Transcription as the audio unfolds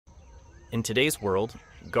In today's world,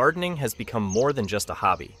 gardening has become more than just a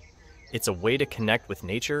hobby. It's a way to connect with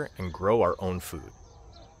nature and grow our own food.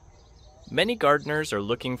 Many gardeners are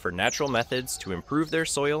looking for natural methods to improve their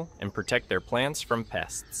soil and protect their plants from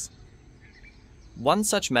pests. One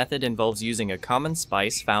such method involves using a common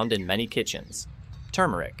spice found in many kitchens,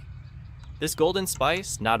 turmeric. This golden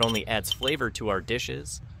spice not only adds flavor to our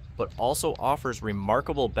dishes, but also offers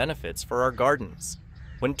remarkable benefits for our gardens.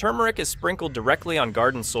 When turmeric is sprinkled directly on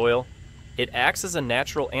garden soil, it acts as a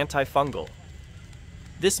natural antifungal.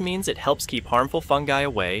 This means it helps keep harmful fungi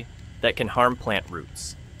away that can harm plant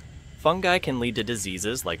roots. Fungi can lead to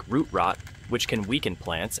diseases like root rot, which can weaken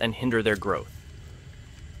plants and hinder their growth.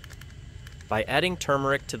 By adding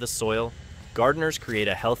turmeric to the soil, gardeners create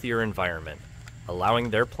a healthier environment, allowing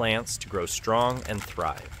their plants to grow strong and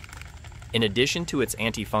thrive. In addition to its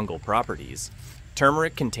antifungal properties,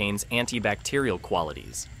 turmeric contains antibacterial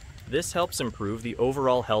qualities. This helps improve the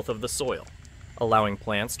overall health of the soil, allowing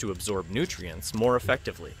plants to absorb nutrients more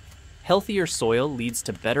effectively. Healthier soil leads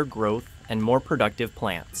to better growth and more productive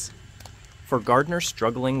plants. For gardeners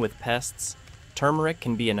struggling with pests, turmeric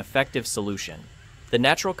can be an effective solution. The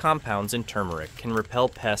natural compounds in turmeric can repel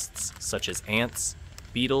pests such as ants,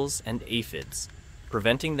 beetles, and aphids,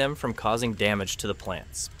 preventing them from causing damage to the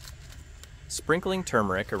plants. Sprinkling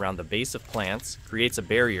turmeric around the base of plants creates a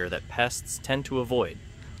barrier that pests tend to avoid,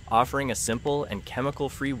 offering a simple and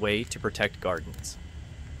chemical-free way to protect gardens.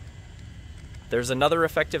 There's another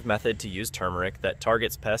effective method to use turmeric that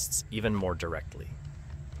targets pests even more directly.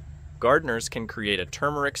 Gardeners can create a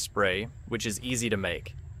turmeric spray, which is easy to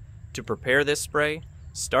make. To prepare this spray,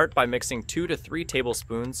 start by mixing 2 to 3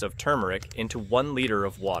 tablespoons of turmeric into 1 liter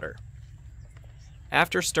of water.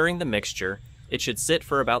 After stirring the mixture, it should sit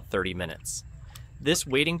for about 30 minutes. This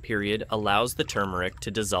waiting period allows the turmeric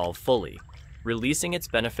to dissolve fully, releasing its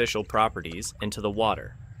beneficial properties into the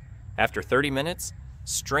water. After 30 minutes,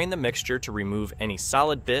 strain the mixture to remove any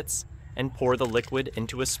solid bits and pour the liquid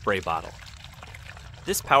into a spray bottle.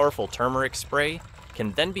 This powerful turmeric spray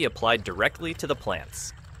can then be applied directly to the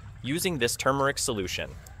plants. Using this turmeric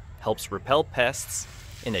solution helps repel pests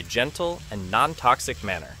in a gentle and non-toxic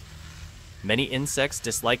manner. Many insects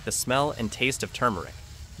dislike the smell and taste of turmeric,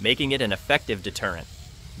 making it an effective deterrent.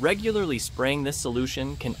 Regularly spraying this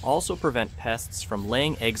solution can also prevent pests from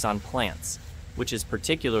laying eggs on plants, which is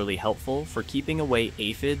particularly helpful for keeping away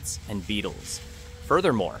aphids and beetles.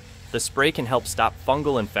 Furthermore, the spray can help stop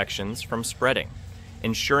fungal infections from spreading,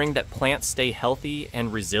 ensuring that plants stay healthy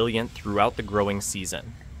and resilient throughout the growing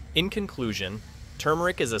season. In conclusion,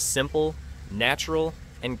 turmeric is a simple, natural,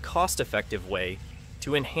 and cost-effective way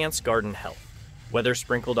to enhance garden health. Whether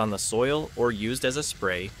sprinkled on the soil or used as a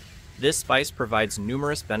spray, this spice provides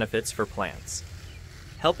numerous benefits for plants,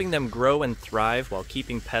 helping them grow and thrive while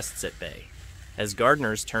keeping pests at bay. As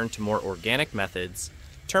gardeners turn to more organic methods,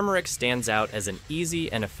 turmeric stands out as an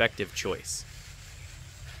easy and effective choice.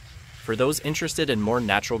 For those interested in more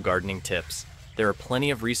natural gardening tips, there are plenty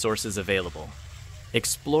of resources available.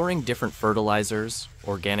 Exploring different fertilizers,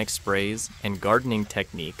 organic sprays, and gardening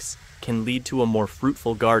techniques can lead to a more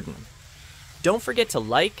fruitful garden. Don't forget to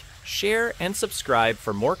like, share, and subscribe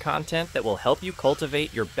for more content that will help you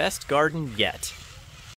cultivate your best garden yet.